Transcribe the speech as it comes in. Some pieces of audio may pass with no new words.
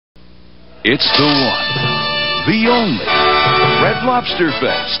It's the one, the only Red Lobster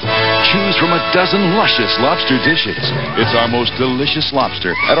Fest. Choose from a dozen luscious lobster dishes. It's our most delicious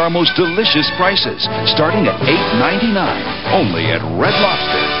lobster at our most delicious prices, starting at $8.99, only at Red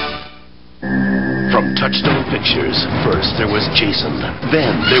Lobster. From Touchstone Pictures, first there was Jason,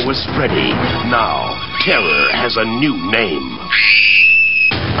 then there was Freddy. Now, terror has a new name.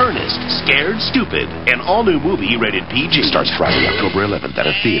 Ernest Scared Stupid, an all-new movie rated PG. Starts Friday, October 11th at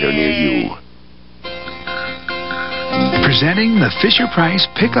a theater near you. Presenting the Fisher-Price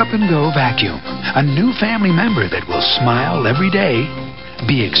Pick-Up-and-Go Vacuum. A new family member that will smile every day,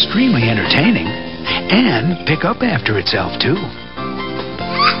 be extremely entertaining, and pick up after itself, too.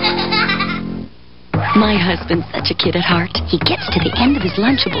 My husband's such a kid at heart. He gets to the end of his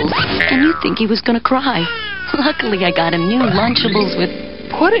Lunchables, and you'd think he was going to cry. Luckily, I got him new Lunchables with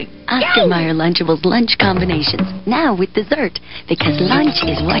pudding. Oscar Mayer Lunchables lunch combinations, now with dessert, because lunch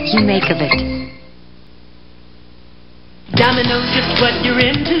is what you make of it. Domino's just what you're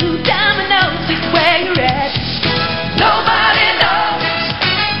into. Domino's is where you're at. Nobody knows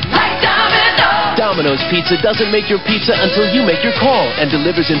like Domino's. Domino's Pizza doesn't make your pizza until you make your call and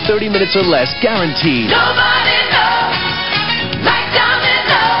delivers in 30 minutes or less, guaranteed. Nobody knows like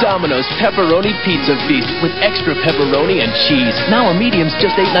Domino's. Domino's Pepperoni Pizza Feast with extra pepperoni and cheese. Now a medium's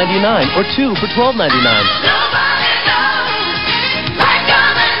just $8.99 or two for $12.99. Nobody knows like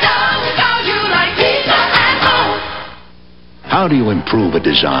Domino's. Oh, you like pizza at home. How do you improve a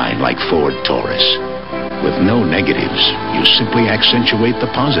design like Ford Taurus? With no negatives, you simply accentuate the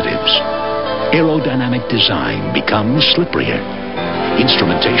positives. Aerodynamic design becomes slipperier.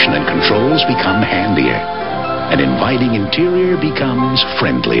 Instrumentation and controls become handier. An inviting interior becomes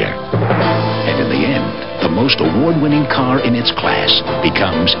friendlier. And in the end, the most award-winning car in its class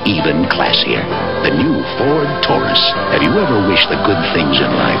becomes even classier. The new Ford Taurus. Have you ever wished the good things in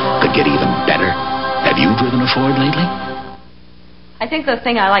life could get even better? Have you driven a Ford lately? I think the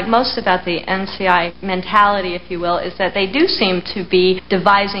thing I like most about the NCI mentality, if you will, is that they do seem to be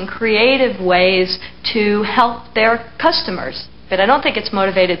devising creative ways to help their customers. But I don't think it's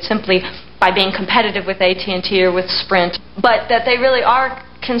motivated simply by being competitive with AT&T or with Sprint, but that they really are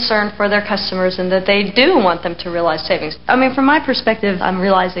concerned for their customers and that they do want them to realize savings. I mean, from my perspective, I'm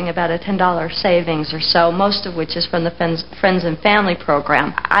realizing about a $10 savings or so, most of which is from the Friends and Family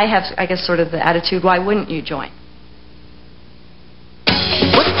program. I have, I guess, sort of the attitude, why wouldn't you join?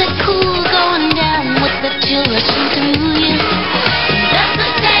 What's that cool going down? What's that chill rushing through you? That's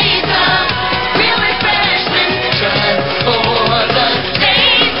the taste of real refreshment. Just for the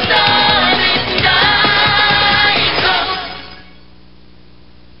taste of it.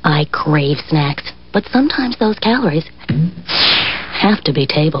 I crave snacks, but sometimes those calories have to be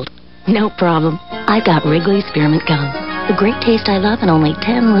tabled. No problem. I've got Wrigley's Spearmint Gum. The great taste I love and only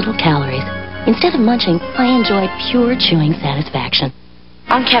 10 little calories. Instead of munching, I enjoy pure chewing satisfaction.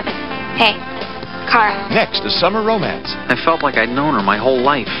 I'm Kevin. Hey, Carl. Next, a summer romance. I felt like I'd known her my whole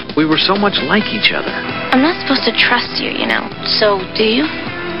life. We were so much like each other. I'm not supposed to trust you, you know. So, do you?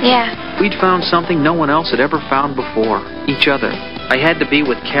 Yeah. We'd found something no one else had ever found before. Each other. I had to be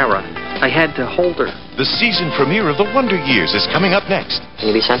with Kara. I had to hold her. The season premiere of The Wonder Years is coming up next.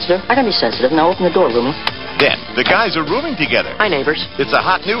 Can you be sensitive? I can be sensitive. Now open the door, Lumi. Then, the guys are rooming together. Hi, neighbors. It's a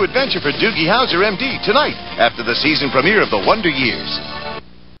hot new adventure for Doogie Howser, MD, tonight, after the season premiere of The Wonder Years.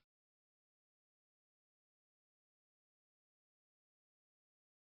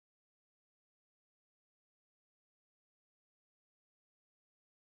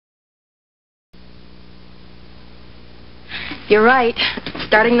 You're right.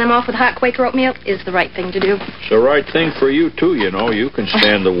 Starting them off with hot Quaker oatmeal is the right thing to do. It's the right thing for you, too, you know. You can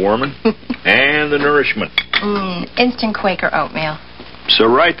stand the warming and the nourishment. Instant Quaker oatmeal. It's the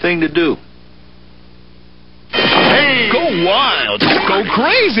right thing to do. Hey! Go wild! Go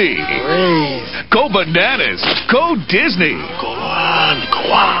crazy! Go bananas! Go Disney! Go on!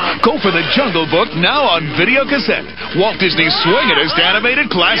 Go for The Jungle Book, now on video cassette. Walt Disney's swing-it-est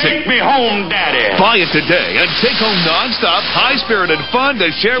animated classic. Take me home, Daddy! Buy it today and take home non-stop, high-spirited fun to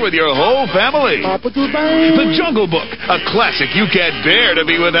share with your whole family. The Jungle Book, a classic you can't bear to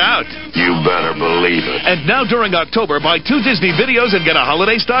be without. You better believe it. And now during October, buy 2 Disney videos and get a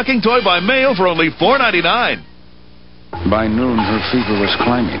holiday stocking toy by mail for only $4.99. By noon, her fever was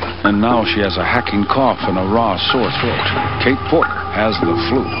climbing, and now she has a hacking cough and a raw, sore throat. Kate Porter has the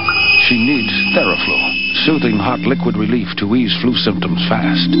flu. She needs Theraflu, soothing hot liquid relief to ease flu symptoms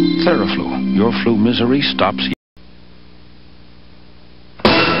fast. Theraflu, your flu misery stops here.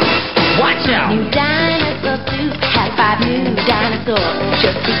 Watch out! New dinosaur soup has 5 new dinosaurs.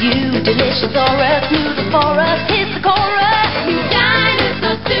 Just for you, delicious aura, smooth for us, hits the chorus. New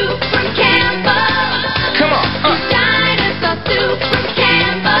dinosaur soup from Canada.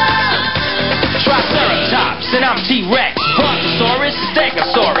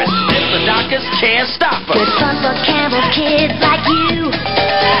 can't stop us. With fun for Campbell kids like you.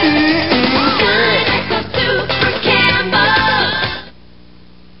 Good. Super Campbell.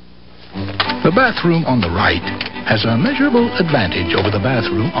 The bathroom on the right has a measurable advantage over the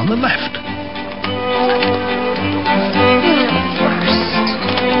bathroom on the left.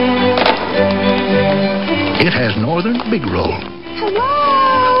 It has Northern Big Roll.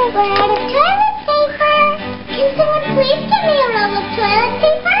 Hello, we're out of toilet paper. Can someone please give me a roll of toilet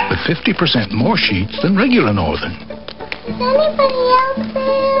paper? With 50% more sheets than regular Northern. Is anybody else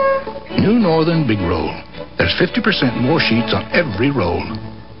there? New Northern Big Roll. There's 50% more sheets on every roll.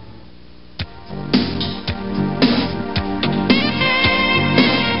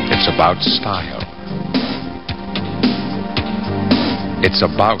 It's about style. It's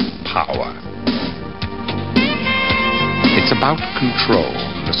about power. It's about control,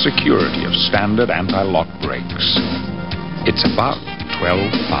 the security of standard anti-lock brakes. It's about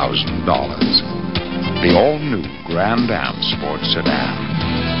 $12,000. The all-new Grand Am Sport Sedan.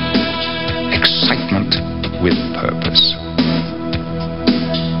 Excitement with purpose.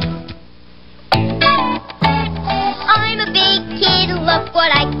 I'm a big kid, look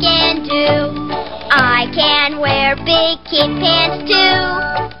what I can do. I can wear big kid pants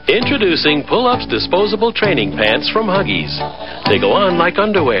too. Introducing Pull-Ups Disposable Training Pants from Huggies. They go on like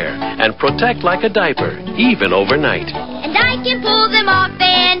underwear and protect like a diaper, even overnight. And I can pull them off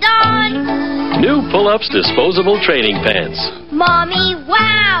and on. New Pull-Ups Disposable Training Pants. Mommy,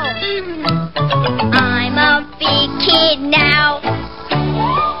 wow! I'm a big kid now.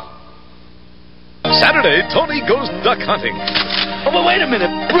 Saturday, Tony goes duck hunting. Oh, but wait a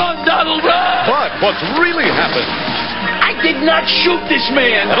minute. Run, Donald, run! But what's really happened? I did not shoot this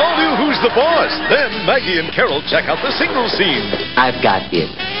man. And all new Who's the Boss? Then Maggie and Carol check out the single scene. I've got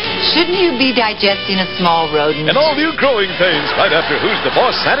it. Shouldn't you be digesting a small rodent? And all new Growing Pains right after Who's the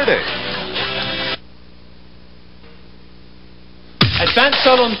Boss Saturday. Advanced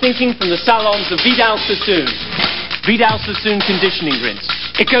salon thinking from the salons of Vidal Sassoon. Vidal Sassoon conditioning rinse.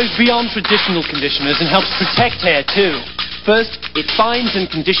 It goes beyond traditional conditioners and helps protect hair too. First, it finds and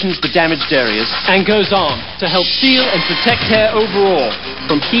conditions the damaged areas and goes on to help seal and protect hair overall.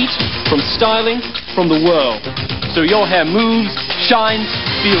 From heat, from styling, from the whirl. So your hair moves, shines,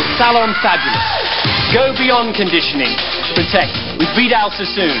 feels salon fabulous. Go beyond conditioning. Protect with Vidal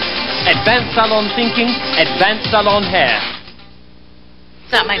Sassoon. Advanced salon thinking, advanced salon hair.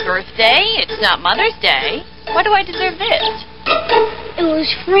 It's not my birthday. It's not Mother's Day. Why do I deserve this? It was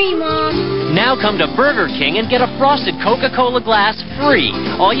free, Mom. Now come to Burger King and get a frosted Coca-Cola glass free.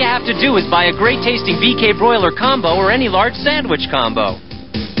 All you have to do is buy a great-tasting BK broiler combo or any large sandwich combo.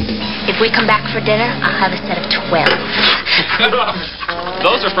 If we come back for dinner, I'll have a set of 12.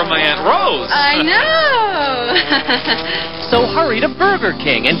 Those are from my Aunt Rose. I know. So hurry to Burger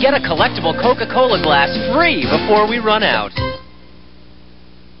King and get a collectible Coca-Cola glass free before we run out.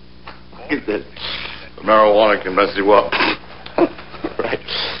 Get that. Marijuana can mess you up. Right.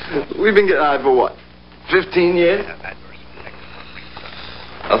 We've been getting high for what? 15 years?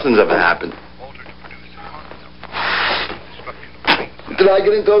 Nothing's ever happened. Did I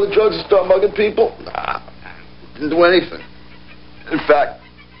get into all the drugs and start mugging people? Nah. Didn't do anything. In fact,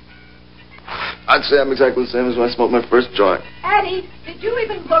 I'd say I'm exactly the same as when I smoked my first joint. Eddie, did you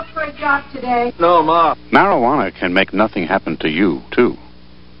even look for a job today? No, Ma. Marijuana can make nothing happen to you, too.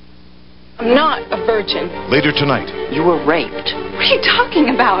 I'm not a virgin. Later tonight. You were raped. What are you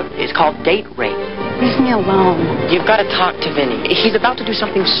talking about? It's called date rape. Leave me alone. You've got to talk to Vinny. He's about to do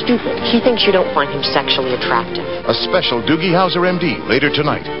something stupid. He thinks you don't find him sexually attractive. A special Doogie Howser MD later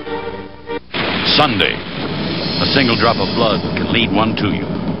tonight. Sunday. A single drop of blood can lead one to you.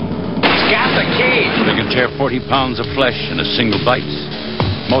 Got the key. They can tear 40 pounds of flesh in a single bite.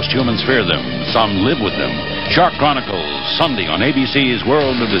 Most humans fear them. Some live with them. Shark Chronicles, Sunday on ABC's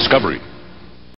World of Discovery.